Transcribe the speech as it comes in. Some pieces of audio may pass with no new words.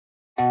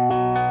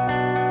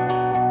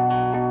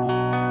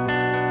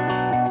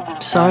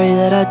Sorry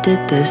that I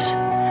did this.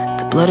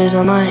 The blood is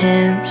on my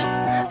hands.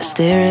 I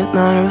stare at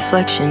my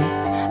reflection.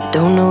 I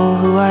don't know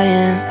who I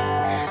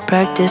am.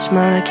 Practice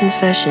my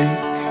confession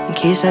in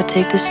case I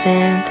take the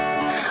stand.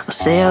 I'll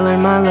say I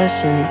learned my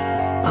lesson.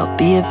 I'll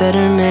be a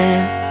better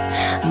man.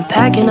 I'm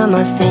packing up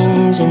my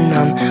things and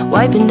I'm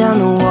wiping down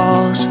the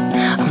walls.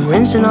 I'm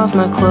rinsing off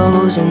my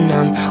clothes and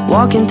I'm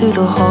walking through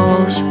the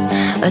halls.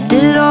 I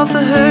did it all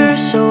for her,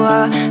 so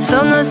I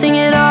felt nothing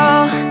at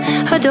all.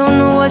 I don't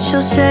know what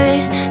she'll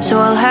say, so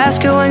I'll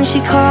ask her when she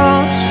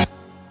calls.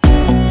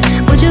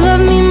 Would you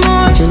love me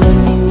more? Would you love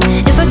me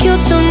more? If I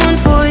killed someone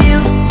for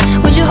you,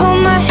 would you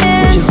hold my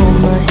hands? Would you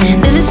hold my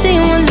hands? They're the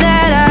same ones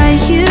that I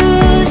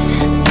used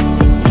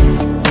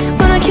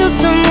when I killed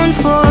someone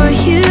for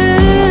you.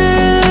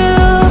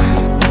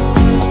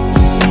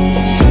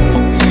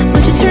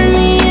 Would you turn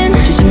me in?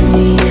 Would you turn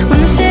me in? When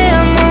I say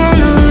I'm on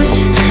the loose,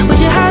 would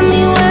you hide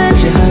me when?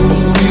 Would you hide me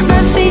when?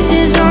 My face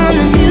is on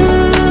the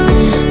news,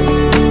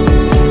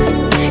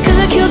 'cause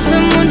I killed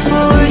someone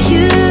for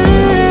you.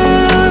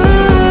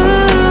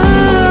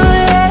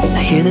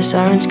 I hear the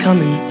sirens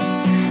coming,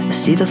 I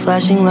see the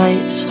flashing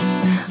lights.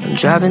 I'm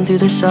driving through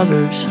the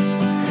suburbs,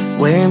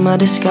 wearing my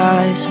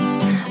disguise.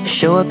 I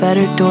show up at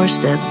her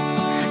doorstep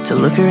to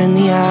look her in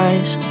the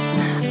eyes.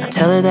 I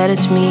tell her that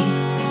it's me,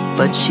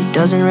 but she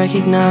doesn't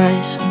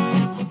recognize.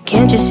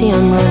 Can't you see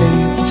I'm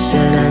running?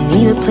 Said I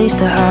need a place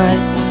to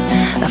hide.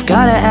 I've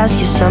gotta ask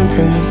you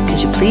something, could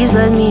you please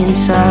let me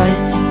inside?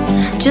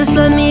 Just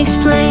let me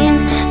explain,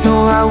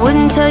 no I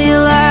wouldn't tell you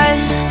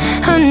lies.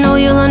 I know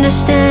you'll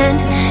understand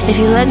if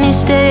you let me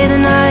stay the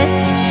night.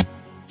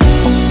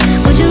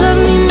 Would you love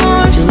me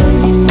more? Would you love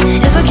me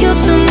more? If I killed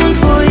someone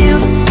for you,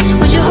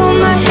 would you hold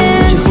my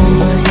hands? Would you hold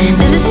my hands?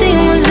 They're the same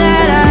ones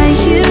that I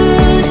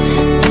used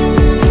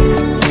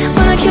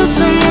when I killed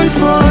someone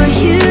for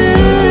you.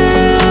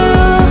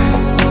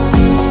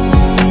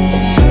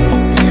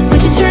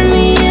 Would you turn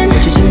me in?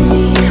 Would you turn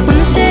me in? When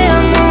I say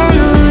I'm on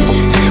the loose,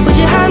 would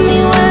you hide me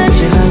when? Would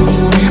you hide me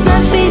when? My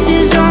face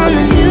is on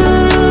the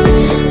news,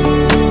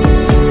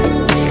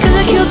 'cause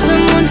I killed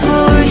someone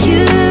for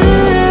you.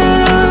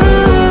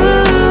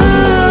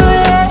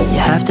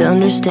 You have to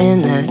understand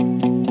that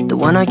the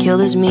one I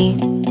killed is me,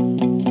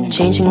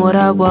 changing what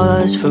I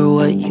was for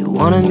what you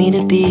wanted me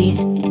to be.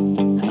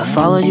 I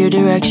followed your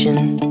direction,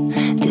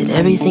 did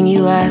everything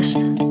you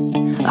asked.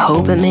 I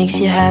hope it makes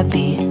you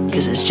happy,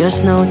 'cause there's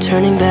just no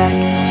turning back.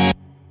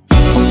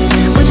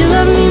 Would you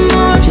love me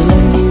more? Would you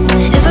love me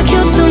more? If I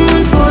killed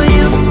someone for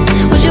you,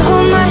 would you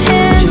hold my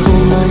hands? Would you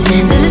hold my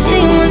hands? They're the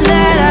same ones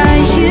that I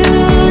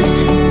used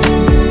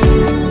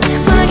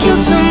when I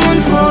killed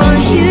someone for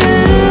you.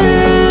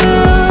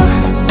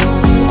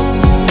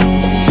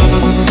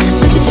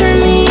 Would you turn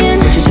me in?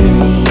 Would you turn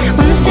me in?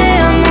 When I say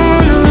I'm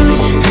on the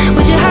loose,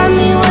 would you hide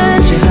me when?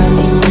 Would you hide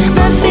me when?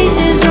 My face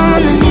is on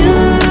the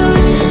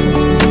news,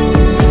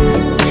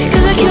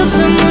 'cause I killed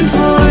someone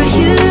for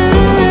you.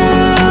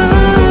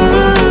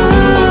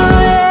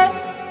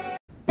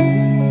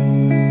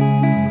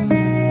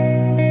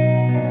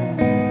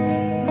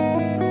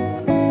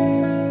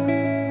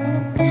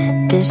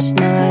 This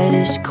night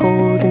is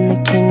cold in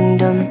the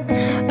kingdom.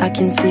 I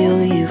can feel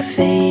you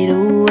fade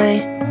away.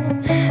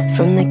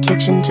 From the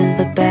kitchen to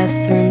the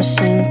bathroom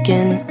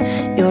sinking,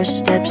 your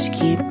steps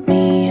keep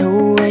me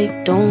awake.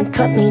 Don't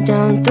cut me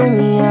down, throw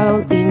me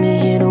out, leave me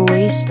here to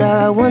waste.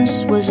 I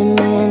once was a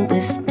man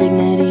with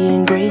dignity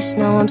and grace.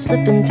 Now I'm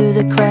slipping through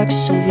the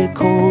cracks of your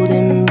cold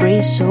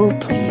embrace. So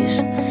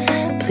please,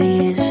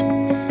 please,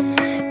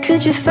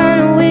 could you find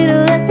a way to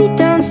let me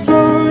down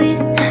slowly?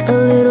 A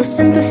little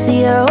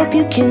sympathy, I hope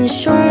you can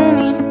show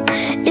me.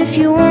 If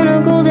you wanna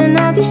go, then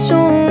I'll be so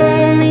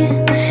lonely.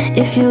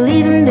 If you're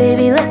leaving,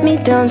 baby, let me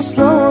down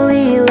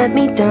slowly. Let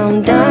me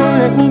down, down,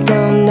 let me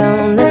down,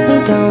 down, let me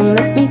down,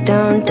 let me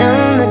down,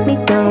 down, let me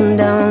down,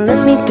 down,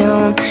 let me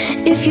down.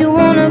 If you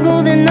wanna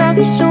go, then I'll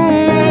be so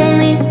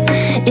lonely.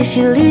 If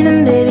you're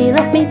leaving, baby,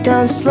 let me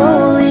down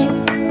slowly.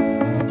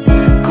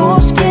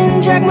 Cold skin,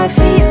 drag my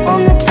feet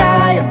on the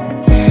tile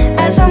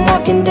as I'm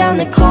walking down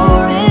the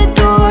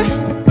corridor.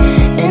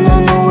 And I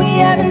know we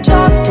haven't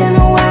talked in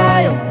a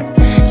while,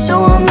 so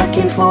I'm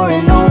looking for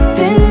an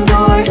open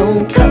door.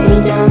 Don't cut me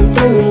down,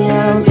 throw me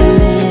out, leave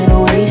me here to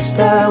waste.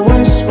 I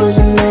once was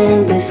a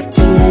man with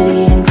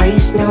dignity and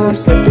grace. Now I'm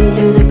slipping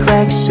through the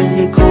cracks of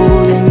your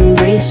cold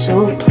embrace. So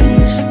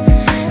please,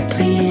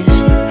 please,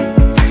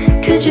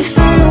 could you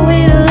find a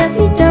way to let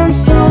me down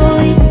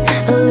slowly?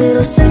 A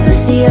little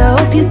sympathy, I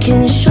hope you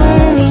can show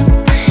me.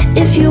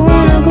 If you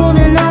wanna go,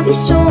 then I'll be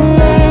so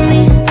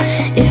lonely.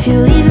 If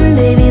you're leaving,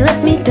 baby,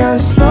 let me down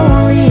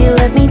slowly.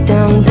 Let me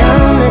down,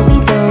 down, let me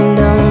down,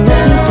 down,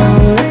 let me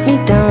down, let me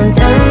down,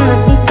 down,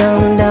 let me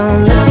down,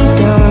 down, let me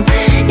down.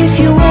 If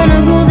you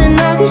wanna go, then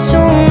I'll be so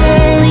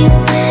lonely.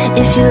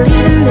 If you're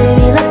leaving,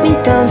 baby, let me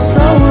down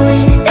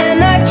slowly.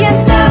 And I can't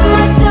stop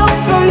myself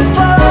from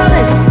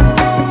falling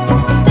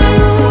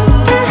down.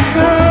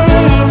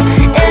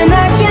 And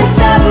I can't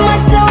stop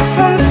myself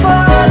from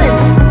falling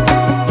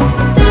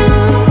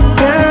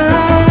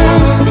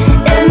down.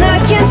 And I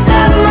can't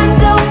stop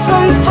myself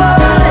from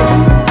falling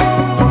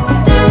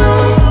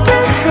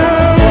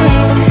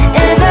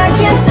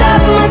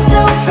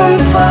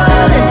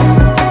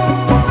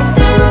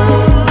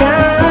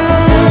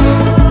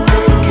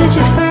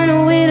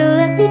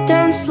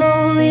down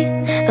slowly.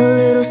 A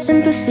little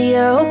sympathy,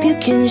 I hope you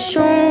can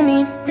show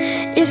me.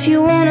 If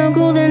you wanna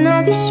go, then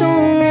I'll be so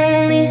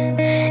lonely.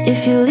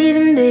 If you're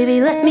leaving,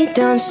 baby, let me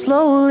down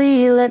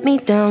slowly. Let me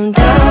down,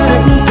 down,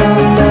 let me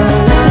down, down,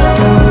 let me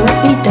down, let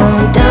me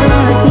down, down,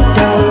 let me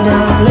down,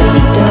 down, let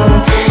me down.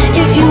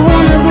 If you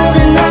wanna go,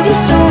 then I'll be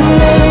so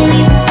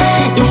lonely.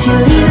 If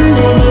you're leaving,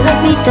 baby, let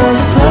me down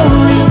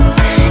slowly.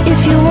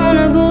 If you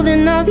wanna go,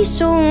 then I'll be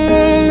so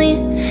lonely.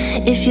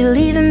 If you're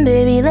leaving,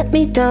 baby, let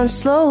me down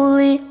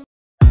slowly.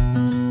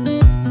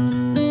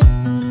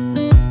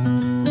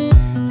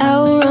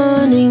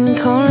 Outrunning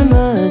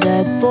karma,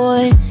 that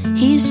boy,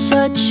 he's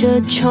such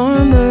a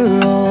charmer.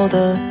 All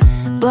the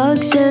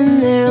bugs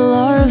and their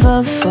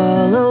larvae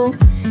follow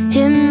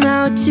him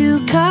out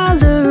to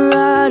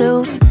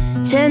Colorado.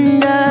 10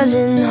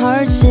 dozen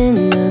hearts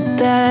in a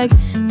bag,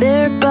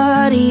 their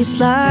bodies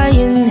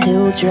lying,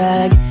 he'll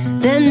drag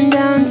them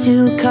down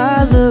to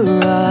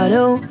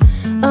Colorado.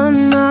 A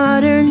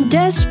modern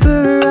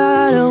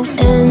desperado,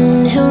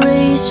 and he'll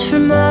race for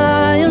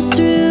miles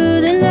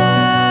through the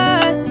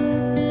night.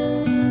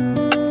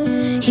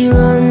 He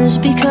runs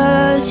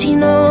because he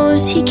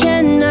knows he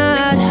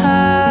cannot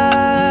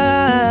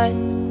hide.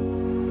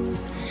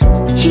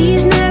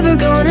 He's never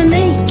gonna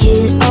make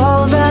it.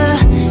 All the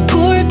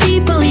poor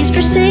people he's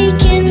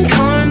forsaken.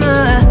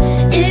 Karma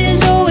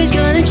is always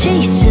gonna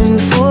chase him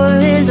for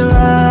his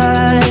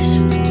lies.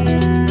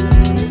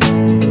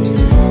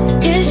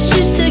 It's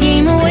just a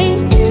game of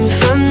waiting,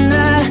 from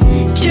the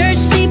church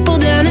steeple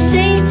down to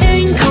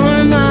Satan.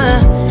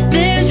 Karma,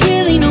 there's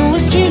really no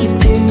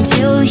escaping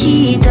till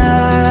he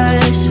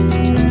dies.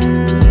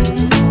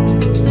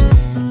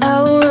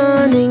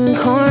 Outrunning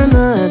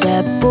karma,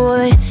 that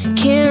boy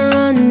can't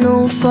run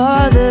no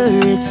farther.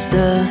 It's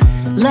the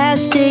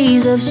last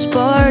days of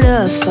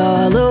Sparta,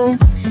 follow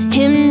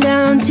him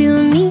down to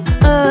meet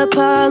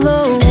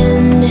Apollo.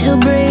 And he'll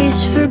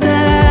brace for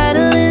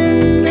battle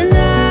in the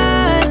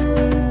night.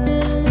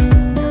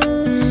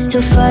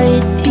 He'll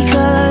fight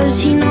because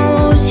he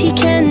knows he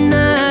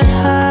cannot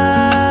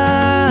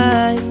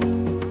hide.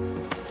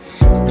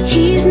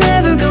 He's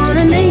never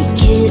gonna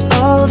make it.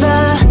 All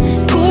the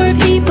poor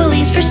people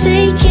he's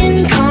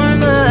forsaken.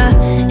 Karma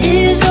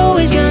is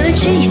always gonna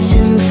chase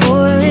him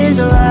for his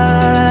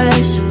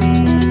lies.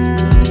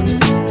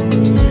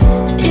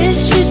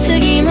 It's just a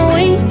game of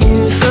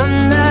waiting,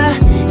 from the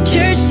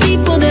church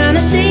steeple down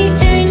to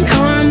Satan.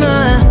 Karma,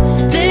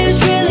 there's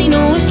really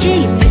no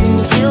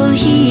escaping till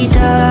he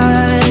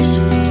dies.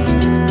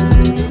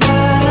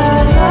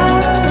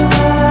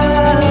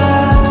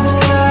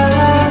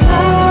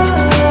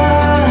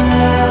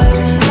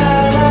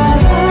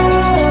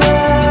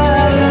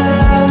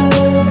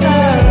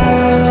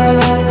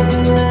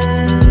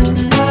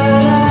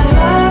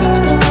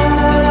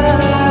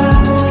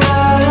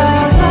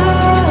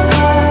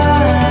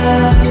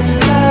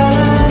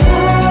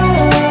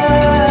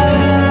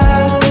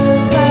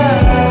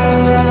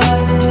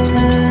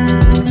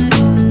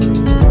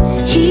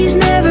 He's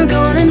never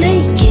gonna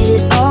make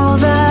it. All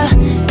the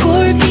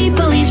poor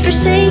people he's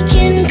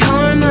forsaken.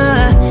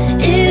 Karma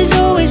is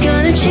always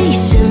gonna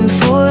chase him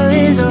for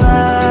his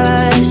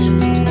lies.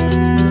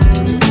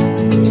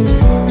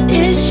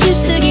 It's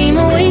just a game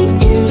of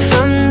waiting,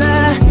 from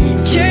the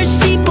church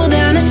steeple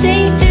down to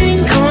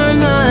Satan.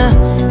 Karma,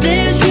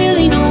 there's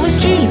really no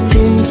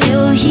escaping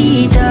till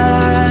he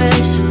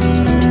dies.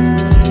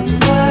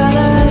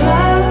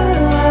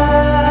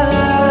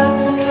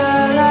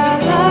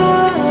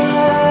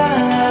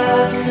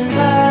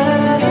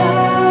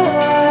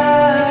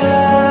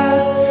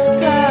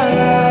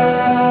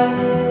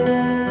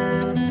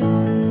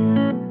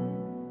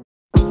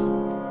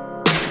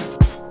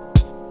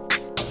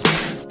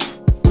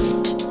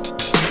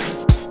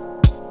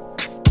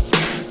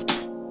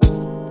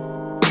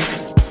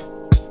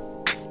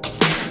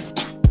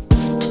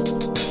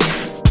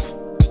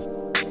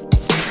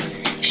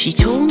 She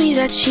told me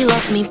that she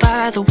loved me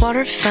by the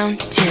water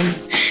fountain.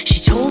 She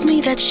told me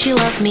that she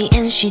loved me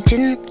and she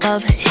didn't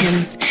love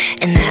him.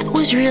 And that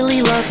was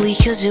really lovely,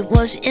 cause it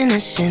was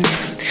innocent.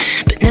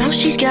 But now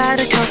she's got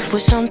a cup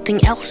with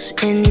something else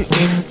in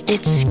it.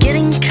 It's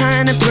getting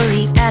kinda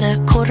blurry at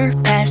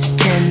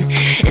 10:15.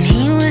 And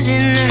he was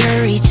in a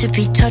hurry to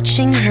be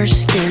touching her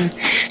skin.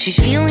 She's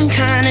feeling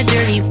kinda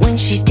dirty when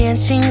she's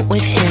dancing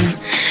with him,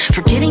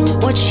 forgetting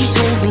what she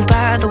told me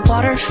by the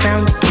water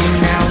fountain.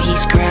 Now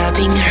he's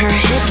grabbing her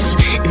hips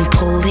and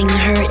pulling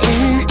her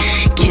in,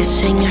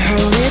 kissing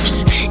her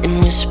lips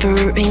and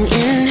whispering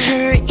in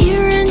her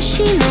ear. And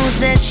she knows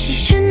that she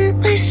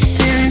shouldn't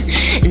listen,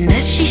 and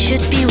that she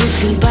should be with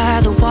me by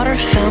the water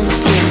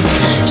fountain.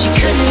 She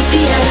couldn't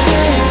be at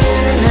home in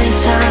the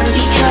nighttime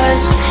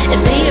because it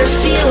made her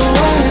feel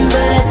alone.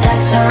 But at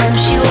that time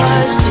she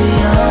was too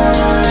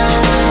young.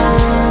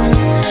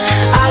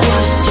 I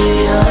was too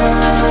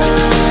young.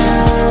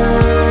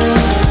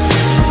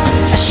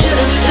 I should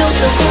have built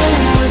a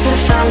home with a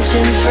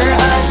fountain for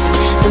us.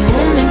 The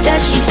moment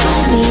that she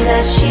told me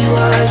that she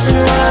was in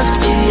love,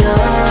 too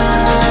young.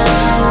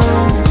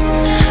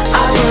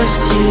 I was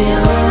too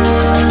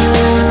young.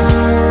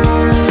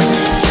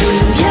 Too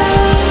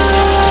young.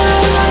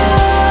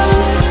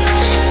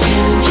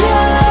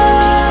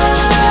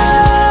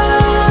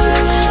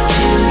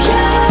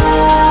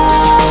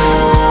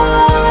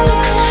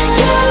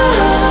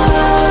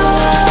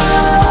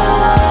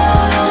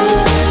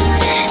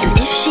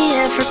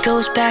 never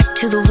goes back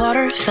to the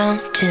water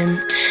fountain.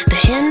 The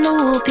handle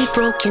will be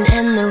broken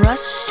and the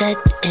rust set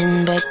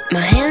in, but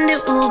my hand,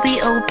 it will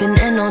be open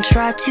and I'll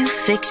try to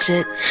fix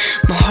it.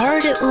 My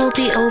heart, it will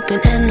be open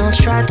and I'll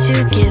try to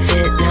give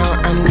it. Now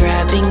I'm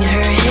grabbing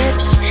her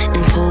hips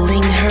and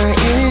pulling her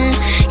in,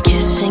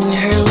 kissing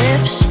her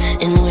lips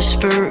and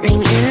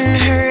whispering in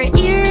her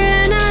ear.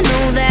 And I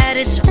know that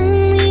it's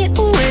only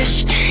a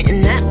wish,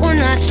 and that we're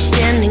not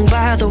standing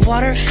by the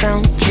water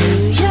fountain.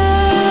 Too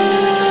young,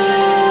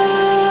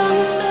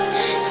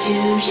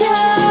 too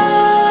young,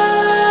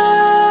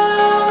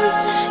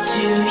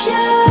 too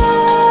young,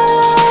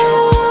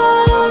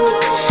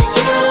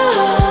 young.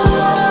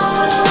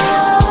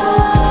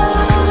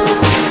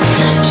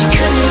 She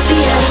couldn't be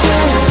at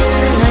home in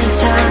the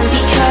nighttime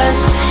because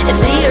it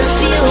made her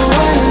feel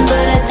alone,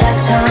 but at that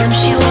time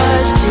she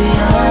was too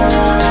young.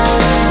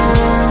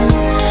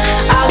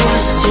 I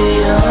was too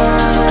young.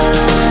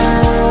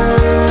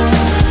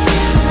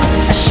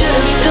 I should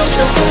have built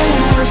a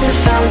home with a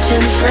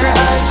fountain for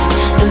us.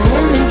 The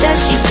moment that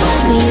she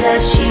told me that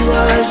she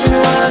was in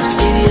love,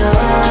 too young.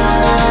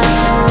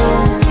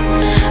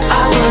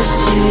 I was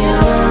too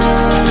young.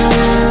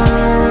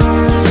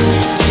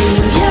 Too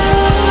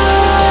young.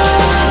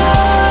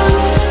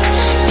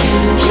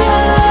 Too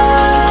young.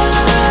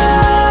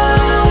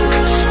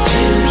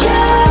 Too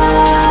young.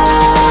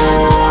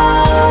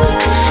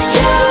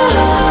 Young.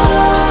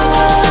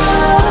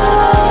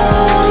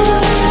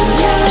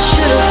 I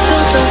should have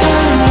built a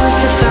home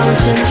with a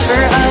fountain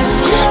for us.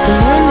 The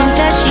moment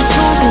that she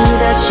told me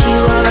that she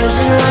was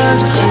in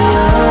love, too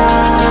young.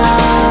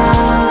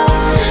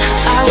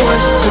 I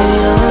was too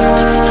young.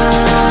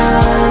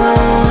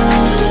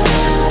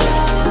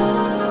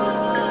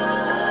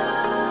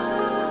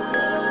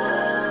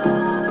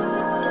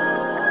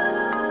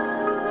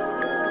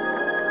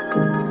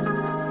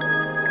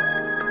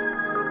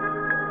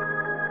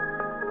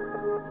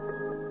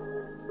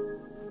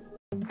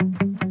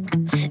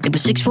 It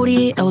was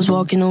 6:48, I was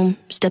walking home.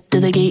 Stepped to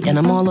the gate and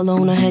I'm all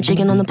alone. I had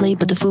chicken on the plate,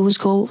 but the food was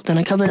cold. Then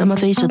I covered up my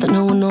face so that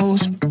no one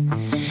knows.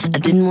 I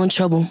didn't want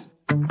trouble,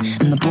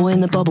 I'm the boy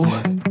in the bubble.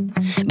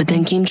 But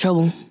then came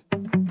trouble.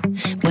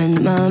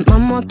 When my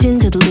mom walked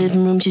into the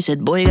living room, she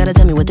said, boy, you gotta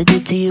tell me what they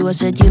did to you. I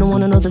said, you don't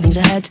wanna know the things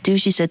I had to do.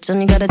 She said,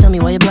 son, you gotta tell me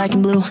why you're black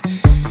and blue.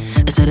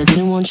 I said, I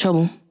didn't want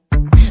trouble,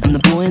 I'm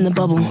the boy in the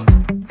bubble.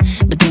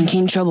 But then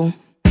came trouble.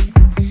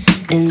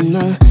 And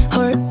my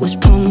heart was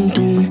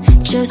pumping,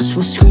 chest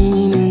was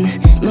screaming,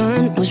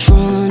 mind was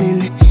running,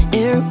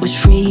 air was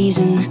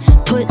freezing.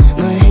 Put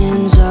my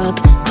hands up,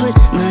 put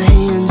my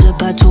hands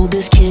up. I told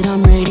this kid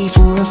I'm ready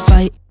for a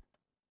fight.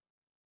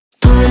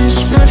 Punch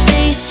my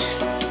face,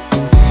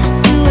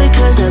 do it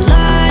cause I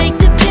like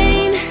the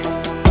pain.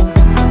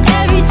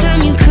 Every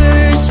time you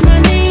curse my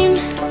name,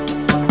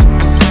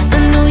 I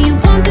know you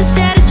want the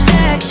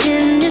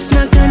satisfaction. It's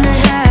not gonna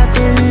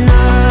happen.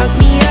 Knock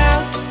me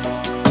out,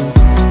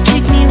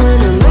 kick me when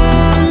I'm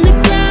on the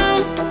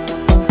ground.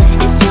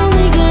 It's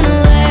only gonna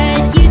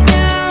let you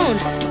down.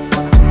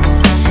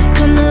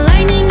 Come the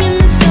lightning and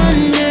the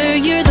thunder,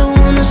 you're the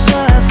one who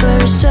suffer,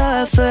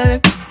 suffer.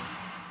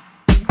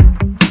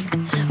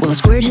 Well, I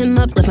squared him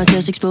up, left my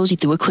chest exposed. He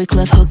threw a quick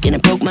left hook and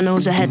it broke my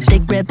nose. I had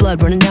thick red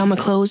blood running down my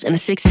clothes and a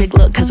sick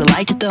look, cause I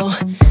like it though.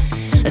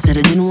 I said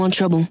I didn't want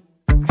trouble,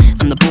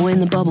 I'm the boy in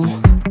the bubble.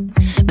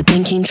 But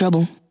then came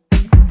trouble.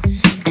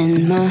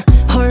 And my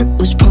heart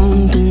was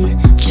pumping,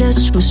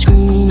 chest was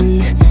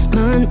screaming,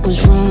 mind was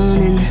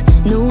running,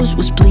 nose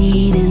was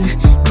bleeding.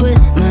 Put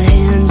my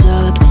hands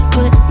up,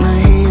 put my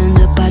hands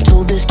up. I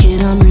told this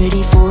kid I'm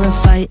ready for a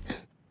fight.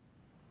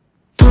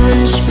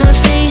 Punch my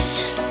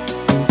face,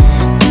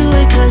 do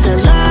it cause I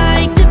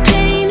like the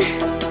pain.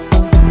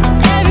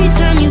 Every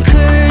time you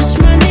curse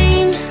my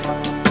name,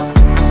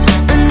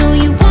 I know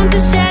you want the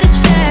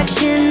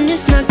satisfaction.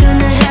 It's not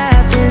gonna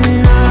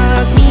happen.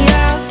 Knock me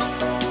out,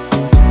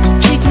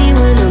 kick me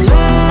when I'm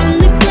on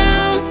the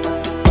ground.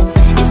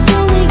 It's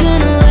only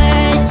gonna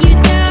let you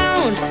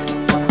down.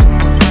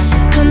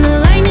 Come the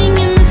lightning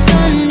and the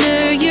thunder,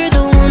 you're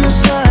the one who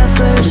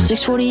suffers. It was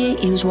 6:48,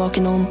 he was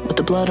walking home with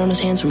the blood on his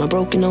hands from a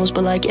broken nose.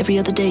 But like every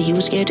other day, he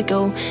was scared to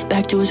go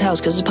back to his house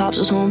cause his pops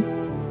was home,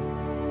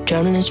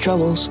 drowning his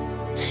troubles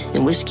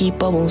in whiskey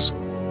bubbles,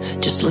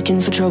 just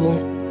looking for trouble.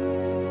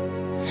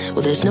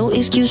 Well, there's no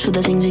excuse for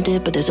the things he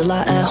did, but there's a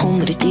lot at home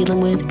that he's dealing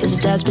with, cause his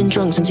dad's been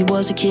drunk since he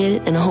was a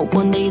kid. And I hope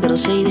one day that I'll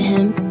say to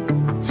him,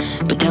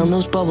 put down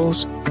those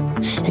bubbles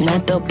and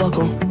that belt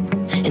buckle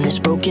in this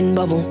broken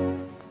bubble.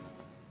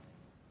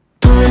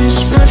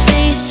 Punch my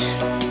face,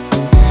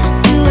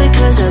 do it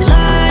cause I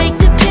like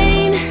the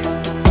pain.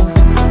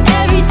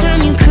 Every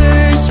time you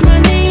curse my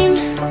name,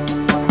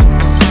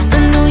 I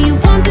know you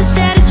want the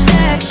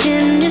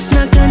satisfaction. It's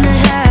not gonna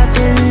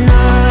happen.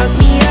 Knock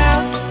me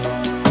out,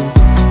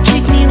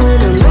 kick me when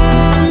I'm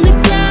on the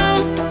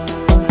ground.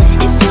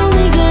 It's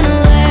only gonna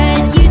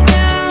let you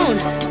down.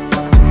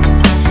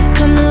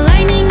 Come the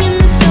lightning and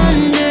the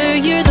thunder,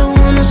 you're the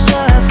one who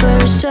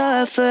suffer,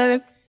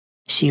 suffer.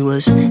 She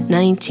was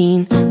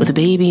 19 with a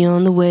baby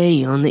on the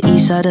way. On the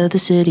east side of the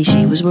city,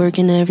 she was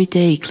working every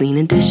day,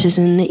 cleaning dishes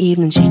in the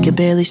evening, she could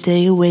barely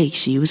stay awake.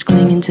 She was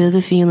clinging to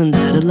the feeling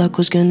that her luck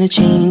was gonna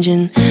change.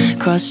 And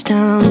across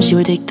town, she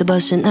would take the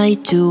bus at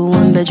night to a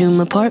one-bedroom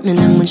apartment.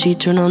 And when she'd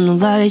turn on the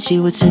light, she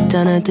would sit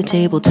down at the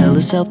table, tell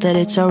herself that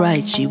it's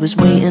alright. She was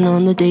waiting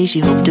on the day she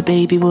hoped her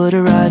baby would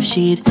arrive.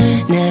 She'd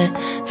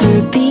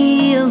never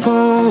be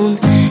alone,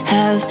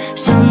 have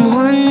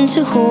someone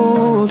to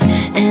hold.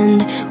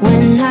 And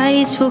when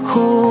nights were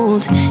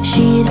cold,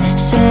 she'd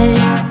say,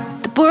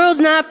 the world's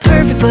not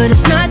perfect, but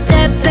it's not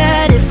that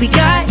bad if we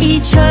got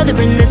each other,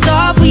 and that's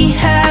all we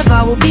have.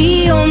 I will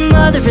be your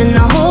mother and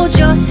I'll hold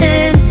your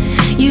hand.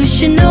 You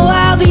should know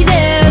I'll be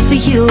there for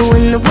you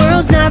when the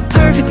world's not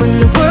perfect, when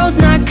the world's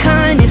not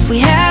kind. If we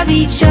have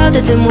each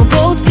other, then we'll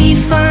both be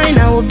fine.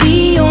 I will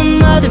be your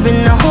mother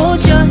and I'll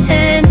hold your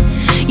hand.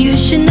 You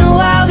should know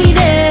I'll be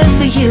there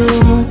for you.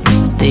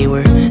 They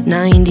were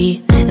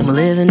 90 and were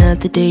living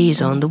at the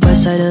days on the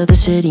west side of the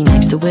city,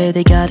 next to where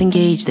they got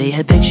engaged. They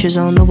had pictures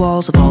on the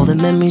walls of all the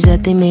memories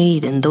that they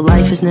made. And though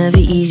life is never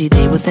easy,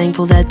 they were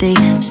thankful that they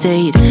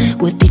stayed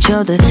with each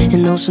other.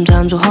 And though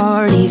sometimes were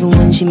hard, even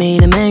when she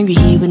made him angry,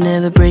 he would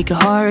never break her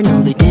heart.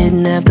 No, they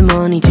didn't have the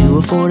money to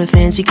afford a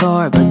fancy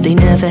car, but they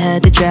never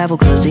had to travel,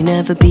 cause they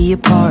never be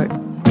apart.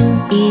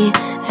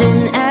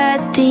 Even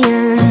at the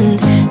end,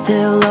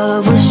 their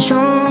love was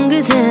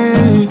stronger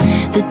than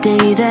the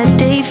day that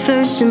they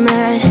first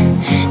met.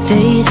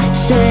 They'd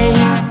say,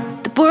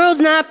 the world's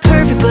not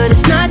perfect, but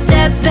it's not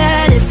that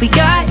bad if we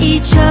got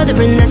each other,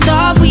 and that's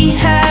all we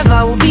have.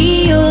 I will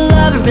be your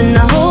lover and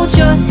I'll hold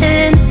your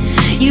hand.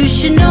 You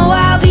should know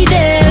I'll be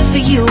there for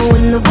you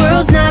when the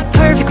world's not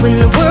perfect, when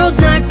the world's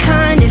not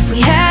kind. If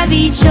we have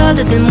each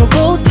other, then we'll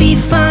both be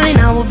fine.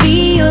 I will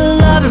be your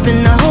lover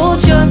and I'll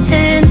hold your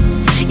hand.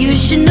 You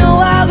should know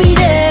I'll be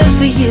there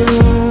for you.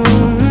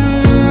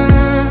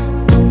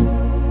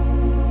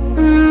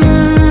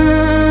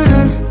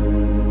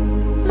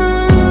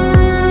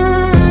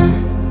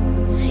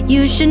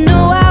 You should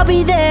know I'll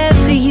be there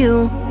for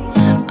you.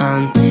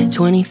 I'm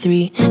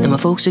 23 and my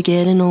folks are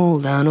getting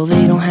old. I know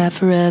they don't have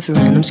forever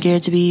and I'm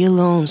scared to be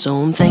alone. So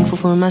I'm thankful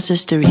for my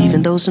sister,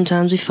 even though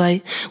sometimes we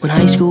fight. When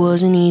high school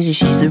wasn't easy,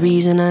 she's the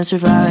reason I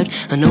survived.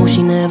 I know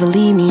she never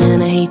leave me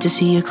and I hate to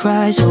see her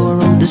cry. So I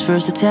wrote this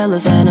verse to tell her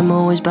that I'm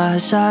always by her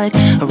side.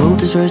 I wrote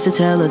this verse to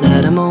tell her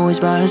that I'm always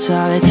by her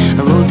side.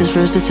 I wrote this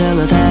verse to tell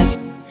her that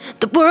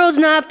the world's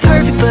not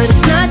perfect, but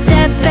it's not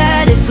that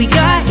bad if we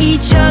got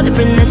each other,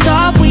 and that's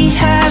all we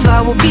have.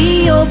 I will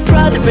be your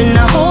brother and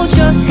I'll hold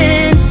your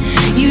hand.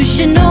 You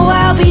should know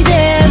I'll be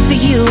there for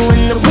you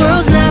when the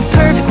world's not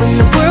perfect, when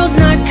the world's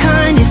not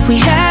kind. If we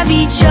have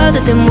each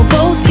other, then we'll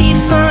both be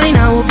fine.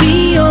 I will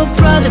be your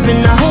brother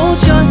and I'll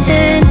hold your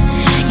hand.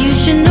 You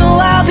should know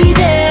I'll be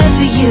there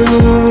for you.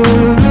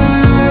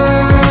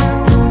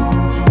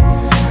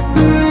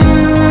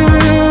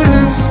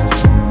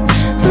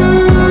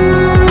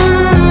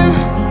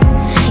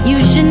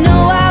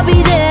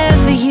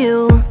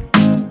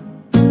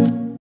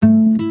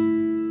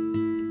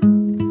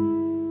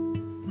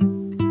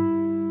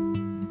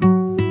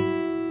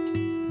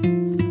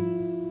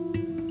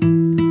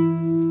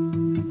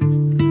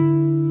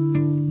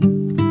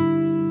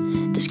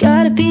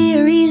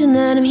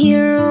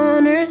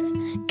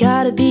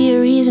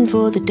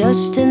 For the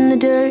dust and the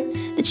dirt,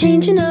 the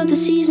changing of the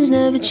seasons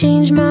never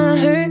changed my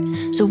hurt.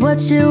 So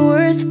what's it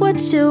worth,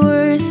 what's it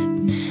worth?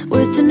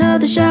 Worth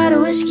another shot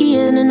of whiskey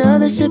and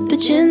another sip of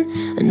gin,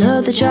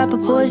 another drop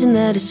of poison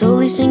that is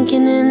slowly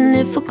sinking in.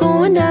 If we're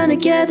going down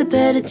together,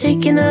 better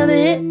take another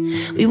hit.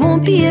 We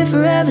won't be here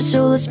forever,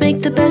 so let's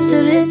make the best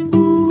of it.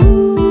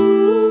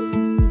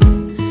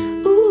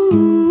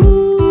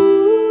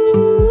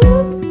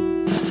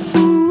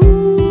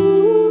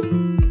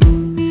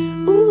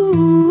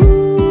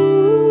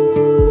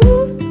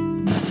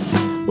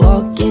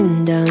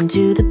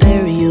 To the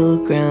burial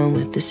ground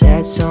with a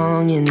sad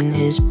song in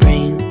his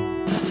brain.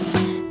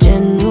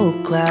 General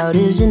Cloud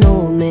is an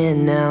old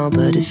man now,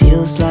 but it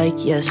feels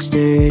like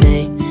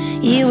yesterday.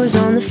 He was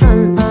on the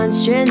front line,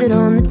 stranded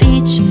on the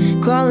beach,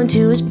 crawling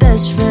to his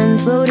best friend,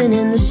 floating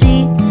in the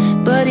sea.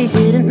 But he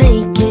didn't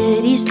make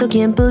it, he still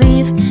can't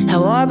believe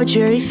how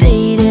arbitrary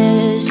fate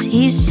is.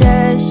 He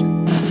says,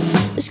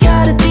 there's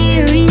gotta be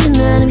a reason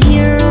that I'm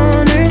here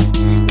on earth.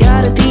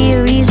 Gotta be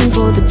a reason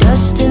for the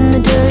dust and the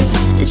dirt.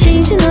 The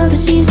changing of the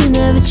seasons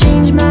never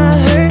changed my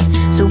hurt.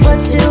 So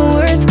what's it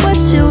worth,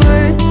 what's it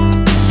worth?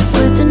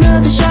 Worth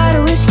another shot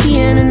of whiskey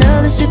and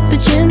another sip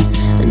of gin,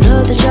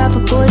 another drop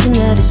of poison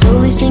that is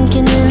slowly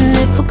sinking in.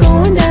 If we're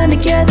going down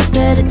together,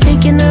 better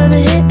take another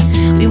hit.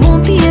 We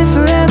won't be here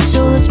forever,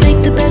 so let's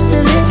make the best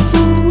of it.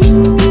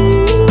 Ooh.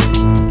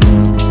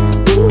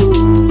 Ooh. Ooh.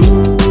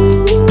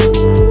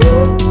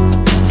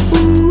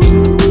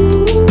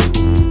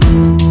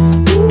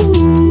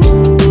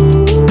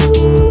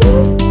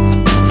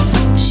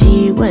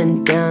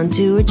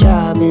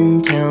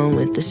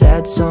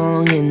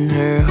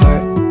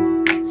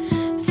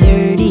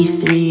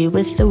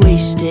 with a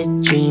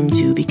wasted dream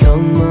to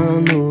become a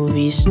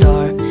movie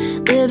star.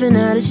 Living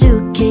out a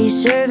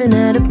suitcase, serving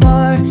at a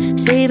bar,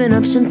 saving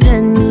up some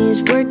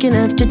pennies, working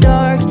after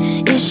dark.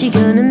 Is she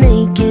gonna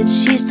make it?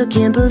 She still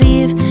can't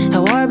believe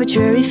how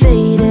arbitrary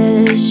fate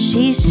is.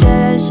 She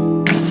says,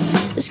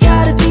 there's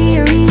gotta be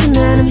a reason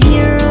that I'm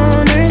here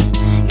on earth.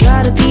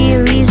 Gotta be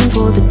a reason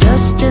for the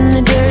dust and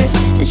the dirt.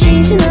 The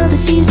changing of the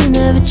seasons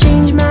never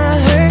changed my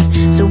hurt.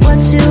 So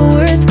what's it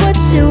worth,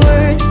 what's it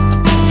worth?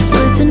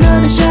 Worth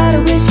another shot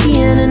of whiskey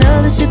and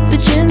another sip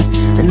of gin,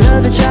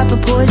 another drop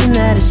of poison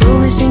that is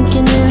slowly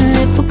sinking in.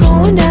 If we're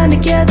going down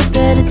together,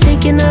 better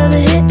take another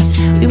hit.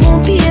 We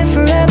won't be here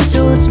forever,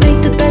 so let's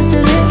make the best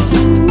of it.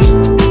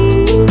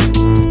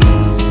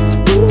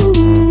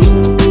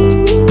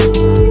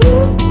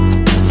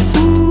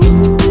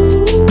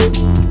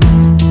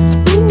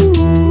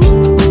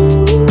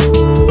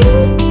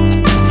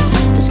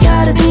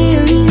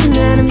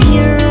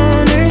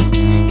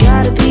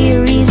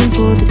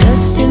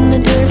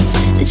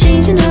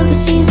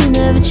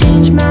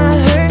 Change my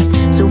hurt.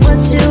 So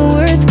what's it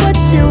worth?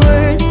 What's it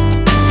worth?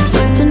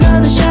 Worth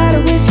another shot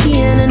of whiskey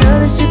and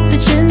another sip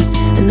of gin,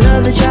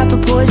 another drop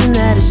of poison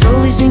that is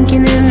slowly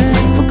sinking in.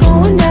 If we're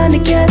going down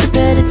together,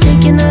 better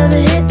take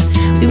another hit.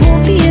 We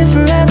won't be here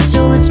forever,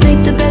 so let's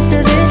make the best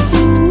of it.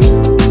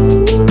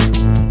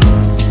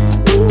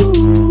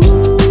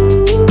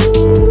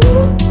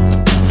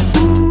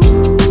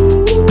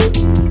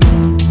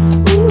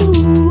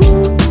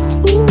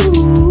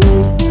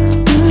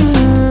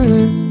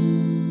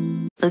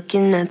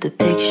 Looking at the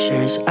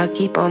pictures I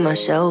keep on my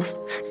shelf,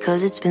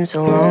 'cause it's been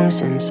so long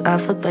since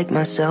I've looked like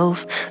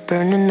myself.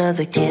 Burn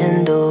another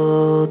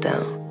candle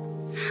down,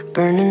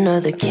 burn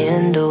another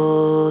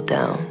candle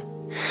down.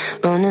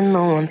 Running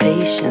low on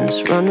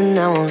patience, running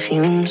now on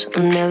fumes.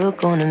 I'm never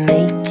gonna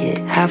make it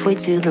halfway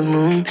to the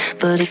moon,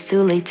 but it's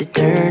too late to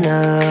turn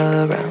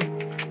around,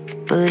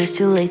 but it's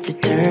too late to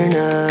turn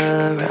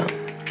around.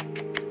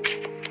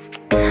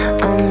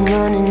 I'm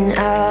running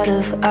out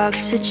of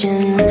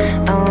oxygen,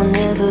 I'll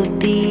never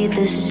be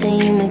the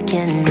same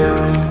again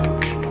now,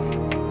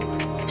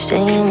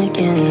 same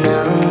again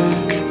now.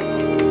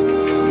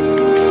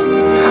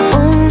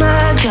 Oh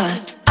my God,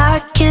 I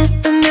can't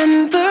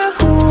remember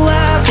who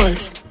I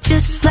was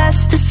just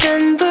last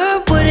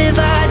December. What have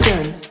I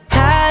done?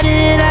 How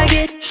did I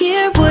get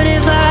here? What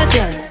have I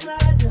done?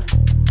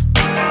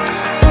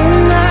 Oh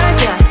my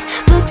God,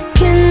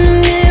 look in the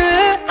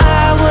mirror,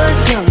 I was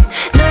young,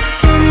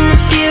 nothing to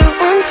fear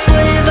once.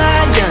 What have I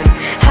done?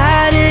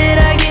 How did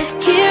I get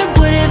here?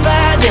 What have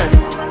I done?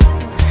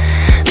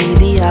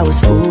 Maybe I was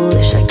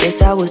foolish, I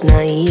guess I was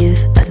naive.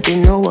 I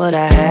didn't know what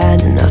I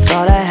had and I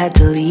thought I had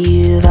to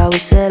leave. I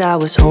always said I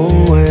was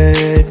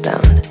homeward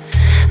bound,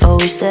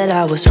 always said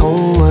I was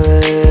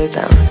homeward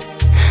bound.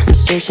 I'm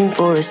searching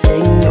for a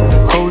signal,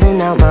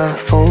 holding out my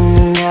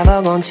phone. Have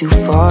I gone too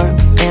far?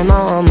 Am I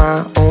on my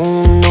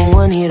own? No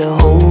one here to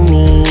hold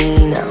me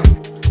now,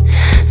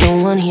 no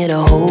one here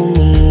to hold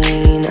me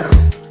now.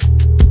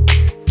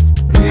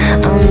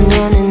 I'm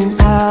running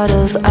out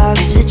of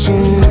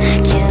oxygen,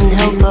 can't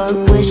help but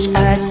wish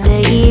I'd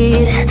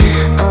stayed.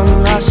 I'm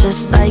lost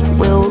just like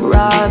Will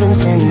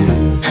Robinson,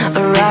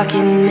 a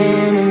rocket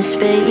man in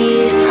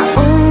space.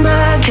 Oh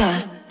my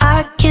God, I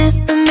can't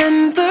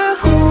remember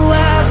who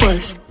I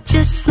was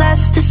just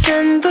last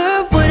December.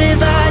 What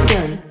have I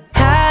done?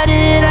 How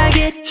did I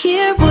get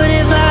here? What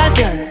have I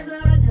done?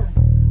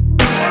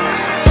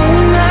 Oh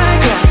my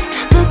God,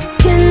 look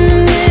in the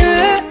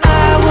mirror,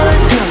 I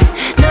was young,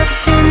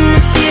 nothing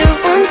to fear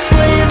once.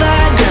 What have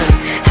I done?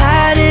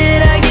 How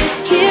did I get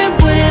here?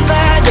 What have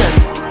I done?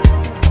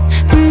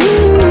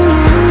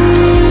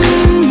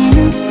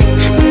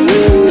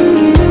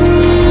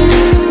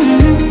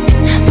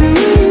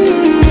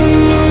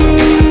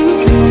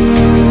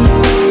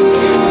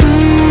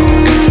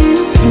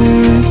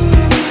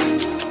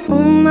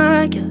 Oh my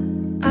God,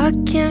 I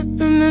can't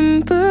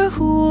remember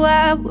who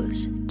I was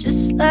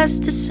just last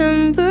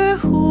December.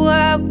 Who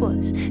I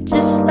was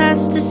just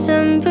last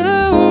December.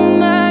 Oh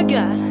my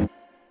God,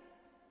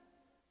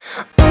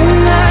 oh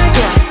my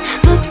God,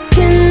 look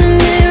in the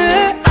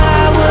mirror,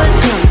 I was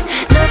young,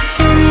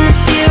 nothing to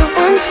fear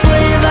once.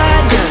 What have I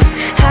done?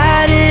 How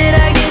did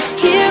I get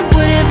here?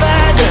 What have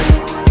I done?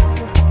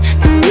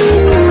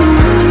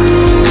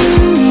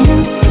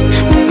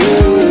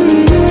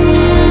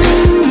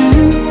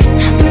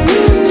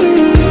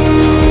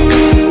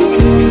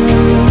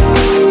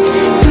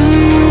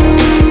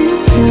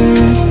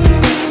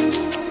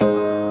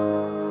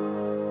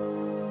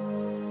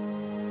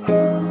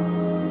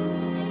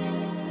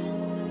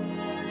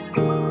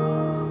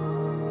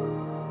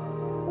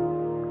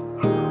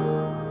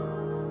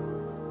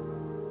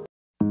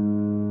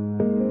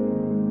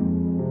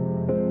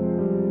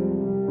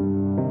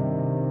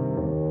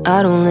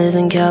 I don't live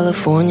in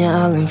California,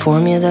 I'll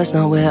inform you that's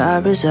not where I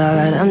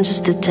reside. I'm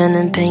just a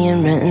tenant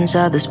paying rent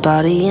inside this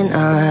body, and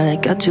I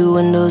got two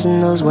windows,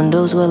 and those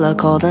windows, well, I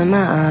call them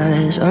my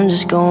eyes. I'm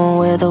just going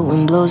where the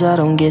wind blows, I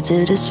don't get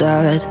to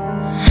decide.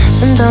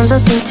 Sometimes I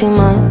think too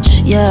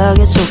much, yeah, I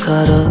get so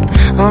caught up,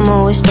 I'm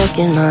always stuck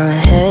in my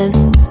head.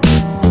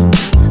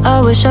 I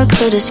wish I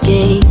could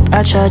escape,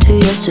 I tried to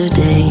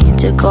yesterday.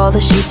 Took all the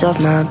sheets off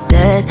my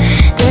bed.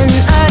 Then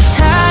I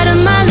tied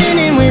up my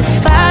linen with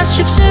 5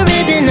 strips of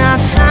ribbon I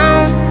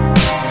found.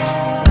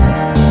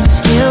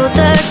 Scaled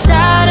the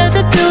side of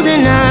the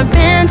building, I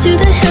ran to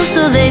the hill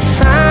so they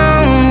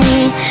found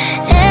me.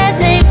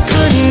 And they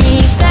put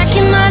me back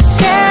in my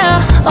cell,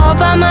 all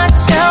by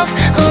myself,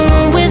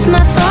 alone with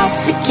my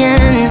thoughts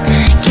again.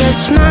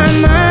 Guess my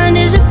mind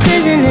is a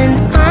prison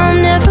and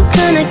I'm never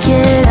gonna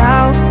get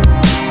out.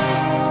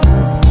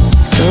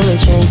 So they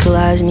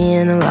tranquilized me,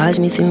 analyzed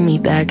me, threw me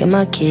back in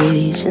my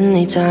cage. Then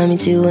they tied me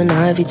to an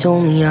ivy,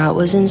 told me I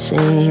was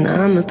insane.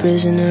 I'm a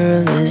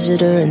prisoner, a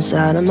visitor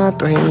inside of my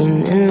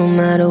brain. And no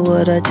matter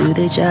what I do,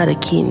 they try to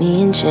keep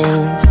me in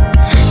chains.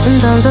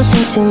 Sometimes I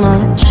think too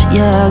much,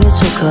 yeah, I get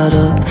so caught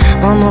up.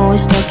 I'm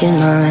always stuck in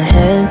my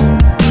head.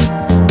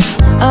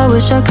 I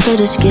wish I could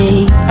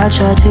escape, I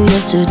tried to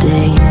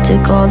yesterday.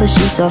 Took all the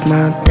sheets off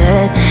my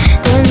bed.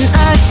 Then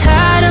I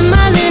tied up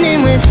my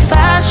linen with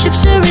 5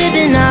 strips of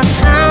ribbon I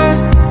found.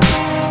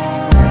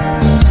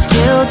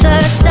 Scaled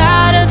the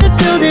side of the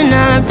building,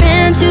 I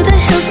ran to the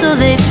hill so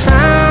they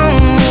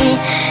found me.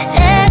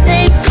 And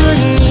they put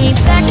me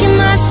back in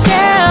my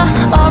cell,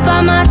 all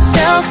by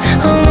myself,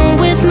 alone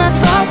with my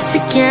thoughts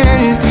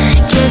again.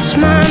 Guess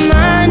my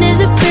mind is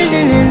a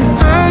prison and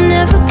I'm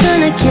never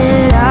gonna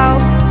get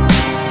out.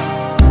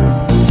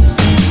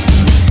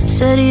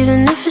 Said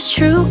even if it's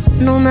true,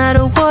 no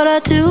matter what I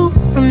do,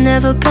 I'm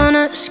never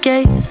gonna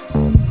escape.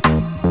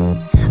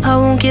 I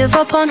won't give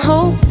up on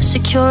hope,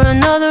 secure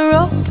another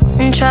rope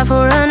and try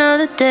for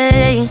another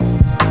day.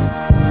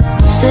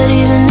 Said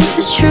even if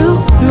it's true,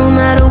 no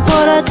matter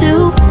what I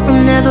do,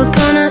 I'm never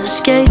gonna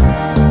escape.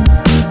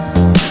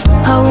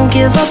 I won't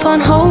give up on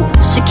hope,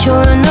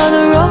 secure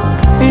another rope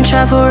and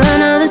try for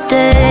another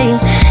day.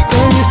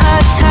 Then I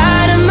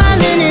tied up my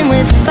linen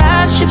with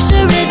 5 strips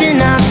of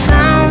ribbon I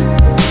found.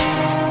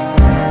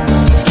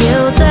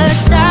 Scaled the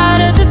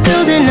side of the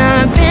building,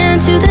 I ran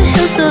to the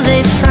hill so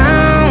they